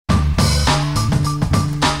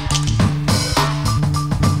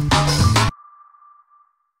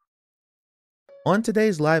On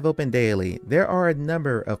today's Live Open Daily, there are a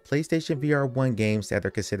number of PlayStation VR1 games that are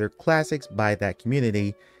considered classics by that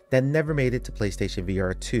community that never made it to PlayStation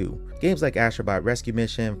VR2. Games like Astro Rescue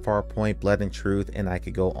Mission, Farpoint, Blood and Truth, and I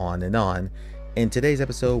could go on and on. In today's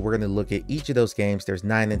episode, we're going to look at each of those games. There's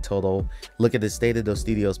 9 in total. Look at the state of those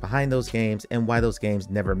studios behind those games and why those games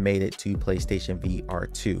never made it to PlayStation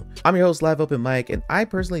VR2. I'm your host, Live Open Mike, and I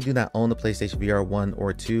personally do not own the PlayStation VR1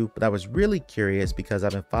 or 2, but I was really curious because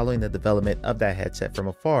I've been following the development of that headset from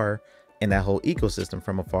afar and that whole ecosystem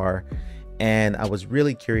from afar. And I was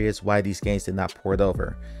really curious why these games did not port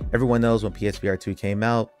over. Everyone knows when PSVR2 came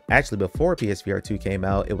out, actually before PSVR2 came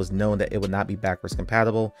out, it was known that it would not be backwards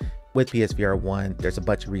compatible with PSVR1. There's a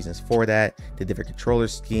bunch of reasons for that. The different controller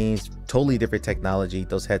schemes, totally different technology.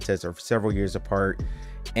 Those headsets are several years apart,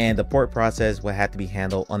 and the port process will have to be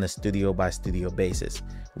handled on a studio by studio basis.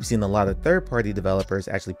 We've seen a lot of third-party developers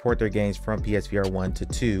actually port their games from PSVR1 to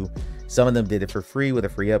 2. Some of them did it for free with a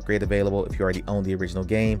free upgrade available if you already own the original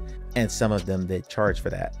game, and some of them did charge for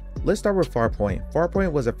that. Let's start with Farpoint.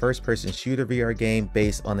 Farpoint was a first-person shooter VR game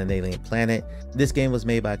based on an alien planet. This game was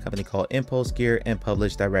made by a company called Impulse Gear and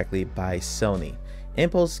published directly by Sony.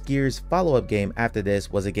 Impulse Gear's follow-up game after this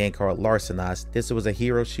was a game called Larcenous. This was a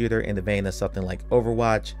hero shooter in the vein of something like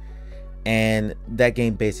Overwatch, and that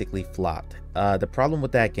game basically flopped. The problem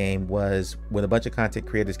with that game was when a bunch of content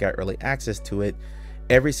creators got early access to it,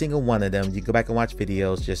 every single one of them, you go back and watch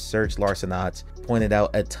videos, just search Larcenous, pointed out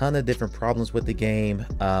a ton of different problems with the game,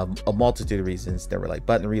 a multitude of reasons. There were like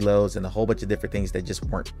button reloads and a whole bunch of different things that just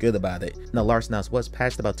weren't good about it. Now, Larcenous was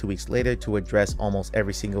patched about 2 weeks later to address almost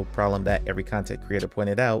every single problem that every content creator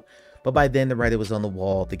pointed out, but by then the writer was on the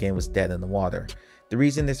wall, the game was dead in the water. The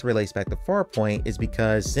reason this relates back to Farpoint is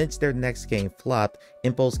because since their next game flopped,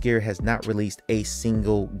 Impulse Gear has not released a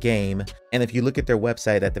single game. And if you look at their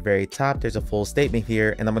website at the very top, there's a full statement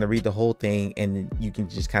here, and I'm going to read the whole thing and you can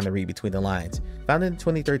just kind of read between the lines. Founded in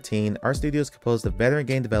 2013, our studio is composed of veteran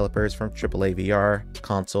game developers from AAA VR,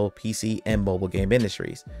 console, PC, and mobile game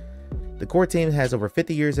industries. The core team has over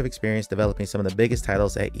 50 years of experience developing some of the biggest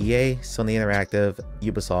titles at EA, Sony Interactive,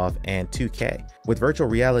 Ubisoft, and 2K. With virtual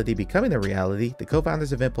reality becoming a reality, the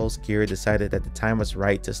co-founders of Impulse Gear decided that the time was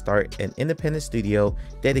right to start an independent studio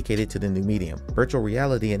dedicated to the new medium. Virtual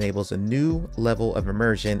reality enables a new level of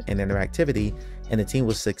immersion and interactivity, and the team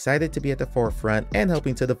was excited to be at the forefront and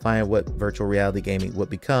helping to define what virtual reality gaming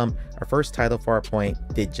would become. Our first title,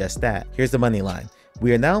 Farpoint, did just that. Here's the money line.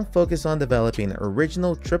 We are now focused on developing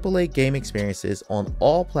original AAA game experiences on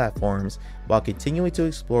all platforms while continuing to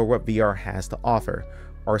explore what VR has to offer.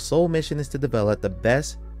 Our sole mission is to develop the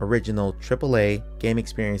best original AAA game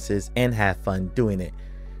experiences and have fun doing it.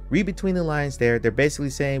 Read between the lines there. They're basically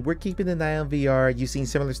saying we're keeping an eye on VR. You've seen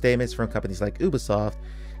similar statements from companies like Ubisoft.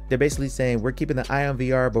 They're basically saying we're keeping an eye on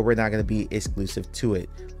VR, but we're not going to be exclusive to it.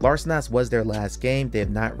 Larcenous was their last game. They have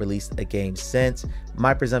not released a game since.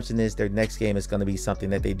 My presumption is their next game is going to be something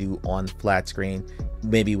that they do on flat screen,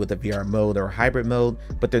 maybe with a VR mode or hybrid mode,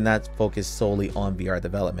 but they're not focused solely on VR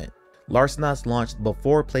development. Larcenous launched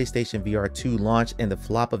before PlayStation VR2 launched, and the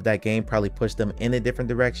flop of that game probably pushed them in a different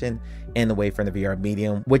direction and away from the VR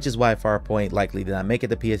medium, which is why Farpoint likely did not make it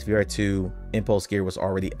to PSVR2. Impulse Gear was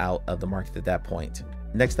already out of the market at that point.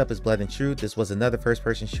 Next up is Blood and Truth. This was another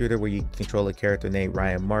first-person shooter where you control a character named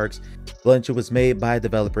Ryan Marks. Blood and Truth was made by a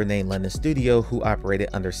developer named London Studio who operated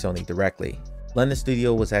under Sony directly. London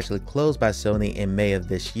Studio was actually closed by Sony in May of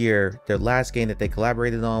this year. Their last game that they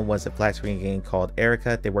collaborated on was a flat screen game called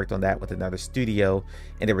Erica. They worked on that with another studio,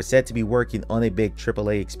 and they were said to be working on a big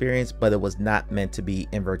AAA experience, but it was not meant to be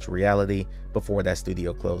in virtual reality before that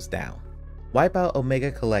studio closed down. Wipeout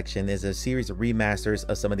Omega Collection is a series of remasters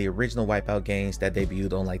of some of the original Wipeout games that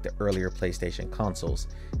debuted on like the earlier PlayStation consoles.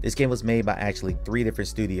 This game was made by actually 3 different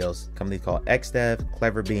studios, a company called XDev,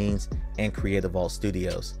 Clever Beans, and Creative Vault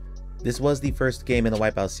Studios. This was the first game in the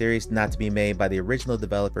Wipeout series not to be made by the original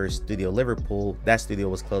developer, Studio Liverpool. That studio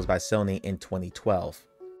was closed by Sony in 2012.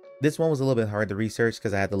 This one was a little bit hard to research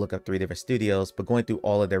because I had to look up 3 different studios, but going through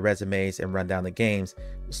all of their resumes and run down the games,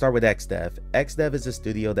 we'll start with XDev. XDev is a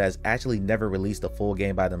studio that has actually never released a full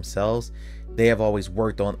game by themselves. They have always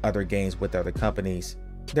worked on other games with other companies.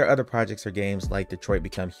 Their other projects are games like Detroit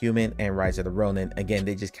Become Human and Rise of the Ronin. Again,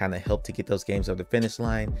 they just kind of helped to get those games over the finish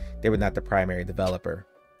line. They were not the primary developer.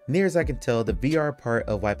 Near as I can tell, the VR part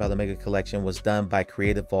of Wipeout Omega Collection was done by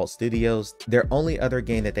Creative Vault Studios. Their only other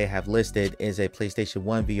game that they have listed is a PlayStation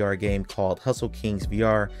 1 VR game called Hustle Kings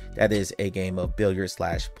VR. That is a game of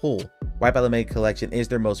billiards/pool. Wipeout Omega Collection is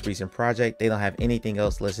their most recent project. They don't have anything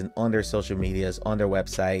else listed on their social medias, on their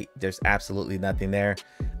website. There's absolutely nothing there.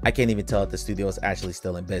 I can't even tell if the studio is actually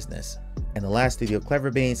still in business. And the last studio, Clever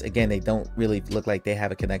Beans, again, they don't really look like they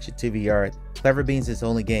have a connection to VR. Clever Beans'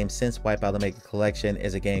 only game since Wipeout Omega Collection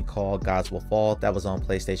is a game called Gods Will Fall that was on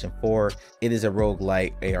PlayStation 4. It is a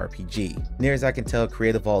roguelike ARPG. Near as I can tell,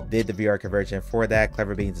 Creative Vault did the VR conversion for that.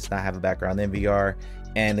 Clever Beans does not have a background in VR.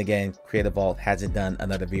 And again, Creative Vault hasn't done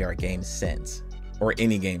another VR game since, or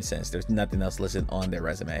any game since. There's nothing else listed on their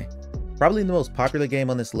resume. Probably the most popular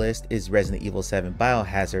game on this list is Resident Evil 7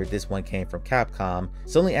 Biohazard. This one came from Capcom.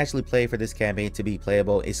 Sony actually played for this campaign to be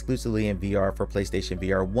playable exclusively in VR for PlayStation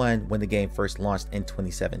VR1 when the game first launched in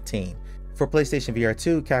 2017. For PlayStation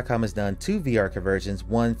VR2, Capcom has done 2 VR conversions,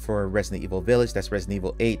 one for Resident Evil Village, that's Resident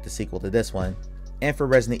Evil 8, the sequel to this one, and for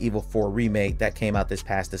Resident Evil 4 Remake that came out this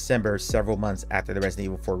past December, several months after the Resident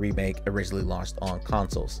Evil 4 Remake originally launched on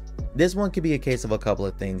consoles. This one could be a case of a couple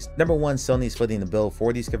of things. Number one, Sony's footing the bill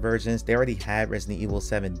for these conversions. They already had Resident Evil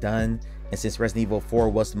 7 done, and since Resident Evil 4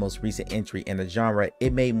 was the most recent entry in the genre,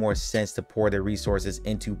 it made more sense to pour their resources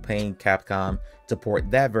into paying Capcom to port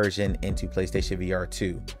that version into PlayStation VR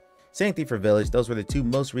 2. Same thing for Village. Those were the 2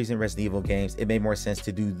 most recent Resident Evil games. It made more sense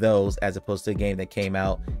to do those as opposed to a game that came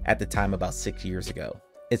out at the time about 6 years ago.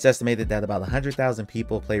 It's estimated that about 100,000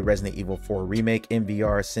 people play Resident Evil 4 Remake in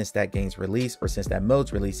VR since that game's release, or since that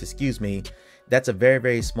mode's release, excuse me. That's a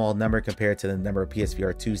very small number compared to the number of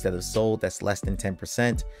PSVR2s that have sold. That's less than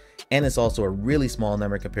 10%. And it's also a really small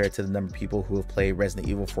number compared to the number of people who have played Resident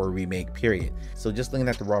Evil 4 Remake, period. So just looking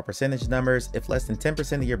at the raw percentage numbers, if less than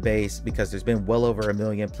 10% of your base, because there's been well over 1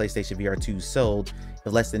 million PlayStation VR2s sold,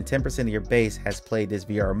 if less than 10% of your base has played this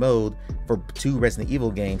VR mode for 2 Resident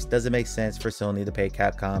Evil games, does it make sense for Sony to pay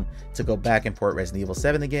Capcom to go back and port Resident Evil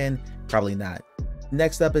 7 again? Probably not.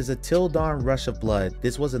 Next up is Until Dawn Rush of Blood.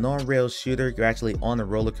 This was an on-rails shooter. You're actually on a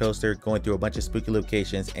roller coaster going through a bunch of spooky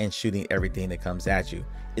locations and shooting everything that comes at you.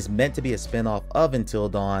 It's meant to be a spin-off of Until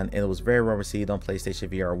Dawn, and it was very well received on PlayStation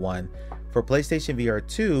VR 1. For PlayStation VR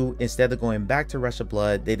 2, instead of going back to Rush of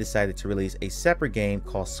Blood, they decided to release a separate game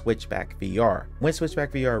called Switchback VR. When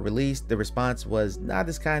Switchback VR released, the response was not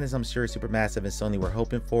as kind as I'm sure Supermassive and Sony were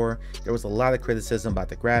hoping for. There was a lot of criticism about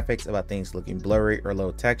the graphics, about things looking blurry or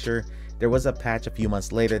low texture. There was a patch a few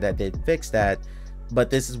months later that did fix that,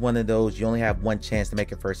 but this is one of those you only have one chance to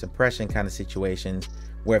make a first impression kind of situations,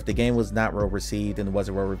 where if the game was not well received and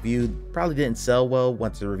wasn't well reviewed, probably didn't sell well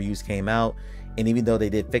once the reviews came out. And even though they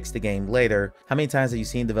did fix the game later, how many times have you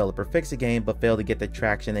seen a developer fix a game but fail to get the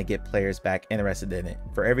traction and get players back interested in it?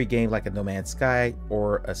 For every game like a No Man's Sky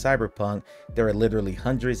or a Cyberpunk, there are literally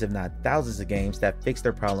hundreds if not thousands of games that fix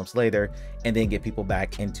their problems later and then get people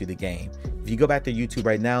back into the game. If you go back to YouTube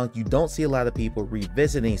right now, you don't see a lot of people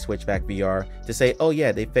revisiting Switchback VR to say, oh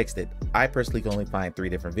yeah, they fixed it. I personally can only find 3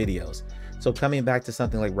 different videos. So coming back to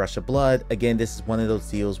something like Rush of Blood, again, this is one of those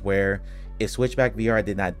deals where if Switchback VR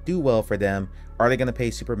did not do well for them, are they going to pay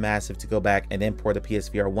Supermassive to go back and then port the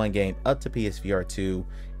PSVR 1 game up to PSVR 2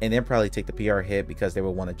 and then probably take the PR hit because they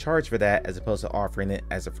will want to charge for that as opposed to offering it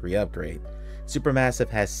as a free upgrade? Supermassive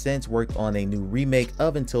has since worked on a new remake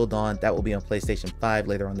of Until Dawn that will be on PlayStation 5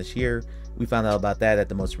 later on this year. We found out about that at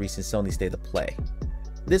the most recent Sony State of Play.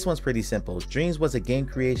 This one's pretty simple. Dreams was a game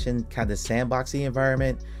creation kind of sandboxy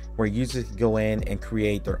environment where users can go in and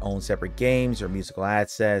create their own separate games or musical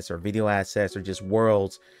assets or video assets or just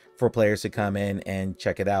worlds for players to come in and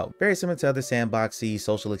check it out. Very similar to other sandboxy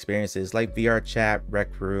social experiences like VR Chat,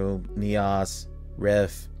 Rec Room, Neos,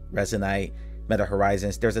 Rift, Resonite, Meta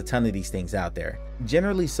Horizons. There's a ton of these things out there.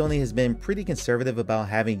 Generally, Sony has been pretty conservative about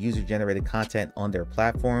having user-generated content on their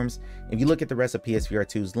platforms. If you look at the rest of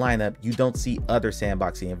PSVR2's lineup, you don't see other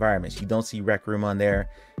sandboxy environments. You don't see Rec Room on there.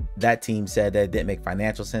 That team said that it didn't make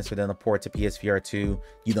financial sense for them to port to PSVR2.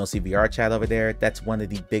 You don't see VR Chat over there. That's one of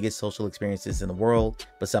the biggest social experiences in the world,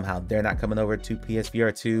 but somehow they're not coming over to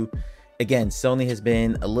PSVR2. Again, Sony has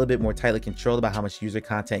been a little bit more tightly controlled about how much user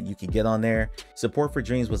content you can get on there. Support for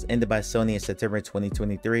Dreams was ended by Sony in September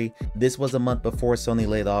 2023. This was a month before Sony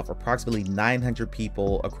laid off approximately 900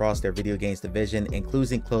 people across their video games division,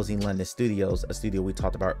 including closing London Studios, a studio we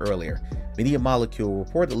talked about earlier. Media Molecule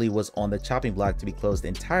reportedly was on the chopping block to be closed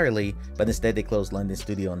entirely, but instead they closed London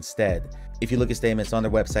Studio instead. If you look at statements on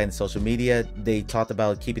their website and social media, they talked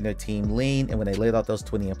about keeping their team lean, and when they laid off those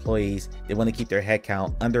 20 employees, they want to keep their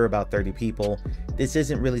headcount under about 30 people. This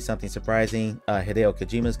isn't really something surprising. Hideo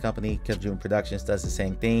Kojima's company, Kojima Productions, does the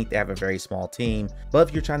same thing. They have a very small team, but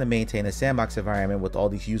if you're trying to maintain a sandbox environment with all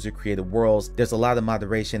these user-created worlds, there's a lot of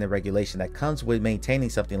moderation and regulation that comes with maintaining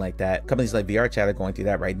something like that. Companies like VR Chat are going through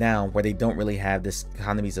that right now, where they don't really have this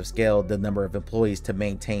economies of scale, the number of employees to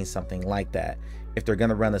maintain something like that. if they're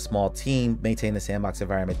gonna run a small team, maintain the sandbox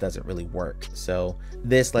environment doesn't really work. So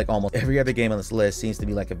this, like almost every other game on this list, seems to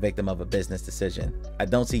be like a victim of a business decision. I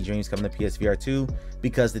don't see Dreams coming to PSVR2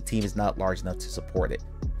 because the team is not large enough to support it.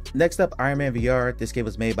 Next up, Iron Man VR. This game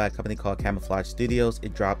was made by a company called Camouflage Studios.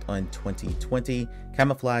 It dropped on 2020.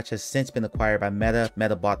 Camouflage has since been acquired by Meta.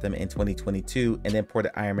 Meta bought them in 2022 and then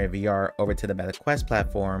ported Iron Man VR over to the Meta Quest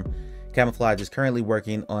platform. Camouflage is currently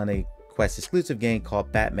working on a Quest exclusive game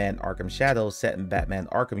called Batman Arkham Shadows set in Batman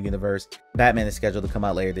Arkham universe. Batman is scheduled to come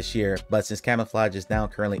out later this year, but since Camouflage is now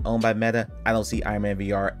currently owned by Meta, I don't see Iron Man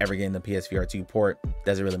VR ever getting the PSVR2 port.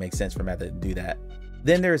 Doesn't really make sense for Meta to do that.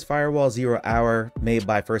 Then there is Firewall 0 Hour, made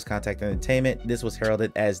by First Contact Entertainment. This was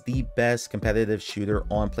heralded as the best competitive shooter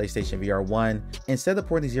on PlayStation VR1. Instead of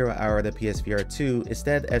porting 0 Hour to PSVR2,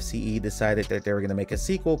 instead FCE decided that they were going to make a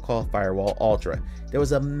sequel called Firewall Ultra. There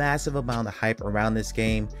was a massive amount of hype around this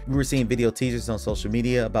game. We were seeing video teasers on social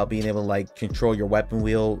media about being able to like control your weapon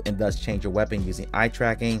wheel and thus change your weapon using eye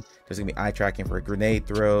tracking. There's going to be eye tracking for grenade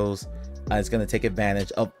throws. It's going to take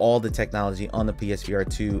advantage of all the technology on the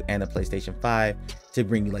PSVR2 and the PlayStation 5 to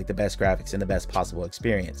bring you like the best graphics and the best possible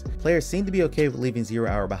experience. Players seem to be okay with leaving 0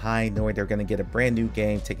 Hour behind, knowing they're going to get a brand new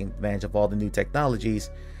game taking advantage of all the new technologies.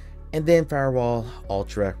 And then Firewall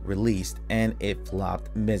Ultra released and it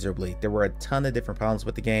flopped miserably. There were a ton of different problems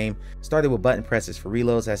with the game. Started with button presses for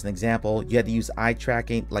reloads as an example. You had to use eye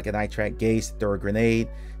tracking, like an eye track gaze to throw a grenade.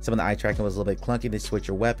 Some of the eye tracking was a little bit clunky to switch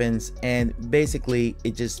your weapons, and basically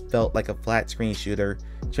it just felt like a flat screen shooter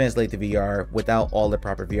translate to VR without all the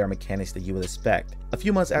proper VR mechanics that you would expect. A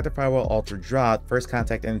few months after Firewall Ultra dropped, First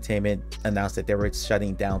Contact Entertainment announced that they were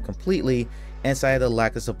shutting down completely and cited a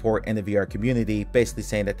lack of support in the VR community, basically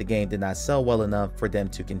saying that the game did not sell well enough for them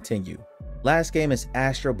to continue. Last game is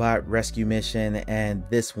Astro Rescue Mission, and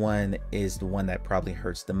this one is the one that probably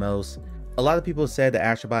hurts the most. A lot of people said that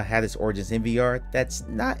Astrobot had its origins in VR. That's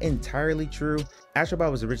not entirely true. Astrobot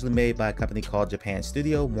was originally made by a company called Japan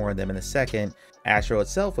Studio, more on them in a second. Astro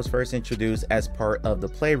itself was first introduced as part of the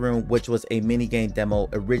Playroom, which was a minigame demo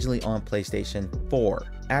originally on PlayStation 4.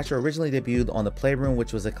 Astro originally debuted on the Playroom,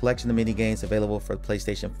 which was a collection of minigames available for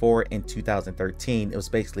PlayStation 4 in 2013. It was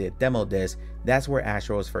basically a demo disc. That's where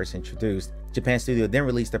Astro was first introduced. Japan Studio then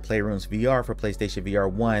released their Playroom's VR for PlayStation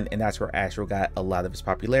VR1, and that's where Astro got a lot of its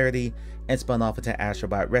popularity and spun off into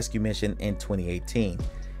Astrobot Rescue Mission in 2018.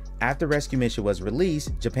 After Rescue Mission was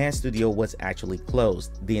released, Japan Studio was actually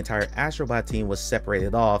closed. The entire Astrobot team was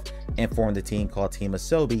separated off and formed a team called Team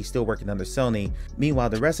Asobi, still working under Sony.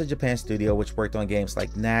 Meanwhile, the rest of Japan Studio, which worked on games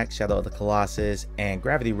like Knack, Shadow of the Colossus, and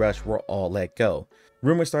Gravity Rush, were all let go.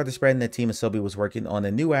 Rumors started spreading that Team Asobi was working on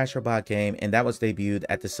a new Astrobot game, and that was debuted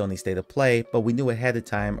at the Sony State of Play, but we knew ahead of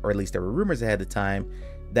time, or at least there were rumors ahead of time,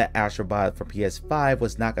 that Astrobot for PS5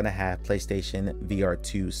 was not going to have PlayStation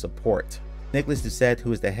VR2 support. Nicholas Doucette,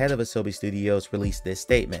 who is the head of Asobi Studios, released this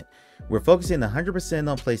statement: "We're focusing 100%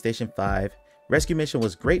 on PlayStation 5. Rescue Mission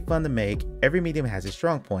was great fun to make. Every medium has its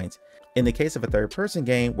strong points. In the case of a third-person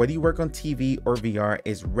game, whether you work on TV or VR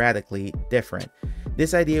is radically different.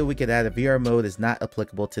 This idea we could add a VR mode is not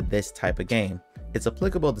applicable to this type of game. It's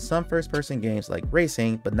applicable to some first-person games like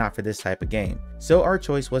racing, but not for this type of game. So our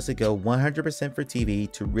choice was to go 100% for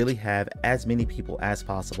TV to really have as many people as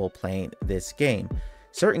possible playing this game.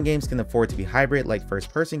 Certain games can afford to be hybrid like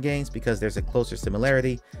first-person games because there's a closer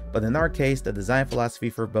similarity, but in our case, the design philosophy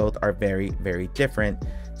for both are very, very different.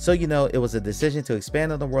 So it was a decision to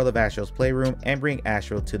expand on the world of Astro's Playroom and bring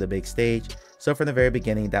Astro to the big stage. So from the very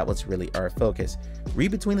beginning, that was really our focus."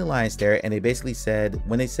 Read between the lines there, and they basically said,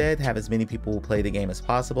 when they said have as many people play the game as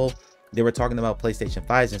possible, they were talking about PlayStation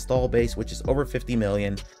 5's install base, which is over 50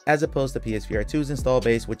 million, as opposed to PSVR2's install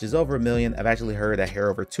base, which is over 1 million. I've actually heard a hair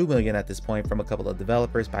over 2 million at this point from a couple of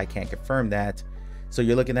developers, but I can't confirm that. So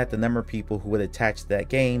you're looking at the number of people who would attach to that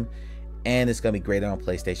game, and it's going to be greater on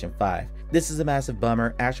PlayStation 5. This is a massive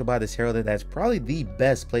bummer. Astrobot is heralded as probably the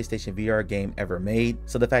best PlayStation VR game ever made,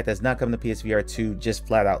 so the fact that it's not coming to PSVR 2 just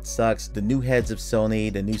flat out sucks. The new heads of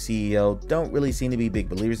Sony, the new CEO, don't really seem to be big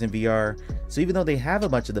believers in VR, so even though they have a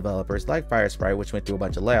bunch of developers like Firesprite, which went through a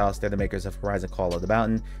bunch of layoffs, they're the makers of Horizon Call of the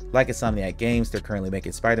Mountain, like Insomniac Games, they're currently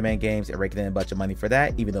making Spider-Man games and raking in a bunch of money for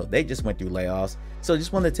that, even though they just went through layoffs. So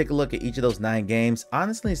just wanted to take a look at each of those 9 games.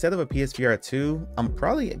 Honestly, instead of a PSVR 2, I'm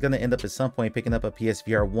probably going to end up at some point picking up a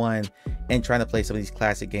PSVR 1 and trying to play some of these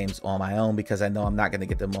classic games on my own, because I know I'm not going to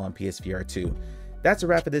get them on PSVR 2. That's a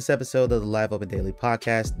wrap for this episode of the Live Open Daily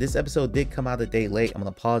podcast. This episode did come out a day late. I'm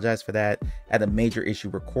going to apologize for that. I had a major issue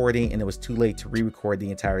recording and it was too late to re-record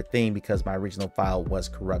the entire thing because my original file was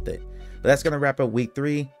corrupted. But that's going to wrap up week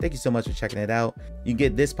 3. Thank you so much for checking it out. You can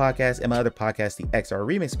get this podcast and my other podcast, the XR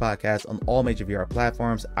Remix podcast, on all major VR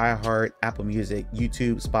platforms, iHeart, Apple Music,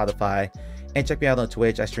 YouTube, Spotify, and check me out on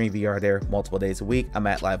Twitch. I stream VR there multiple days a week. I'm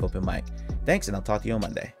at Live Open Mic. Thanks, and I'll talk to you on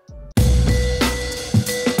Monday.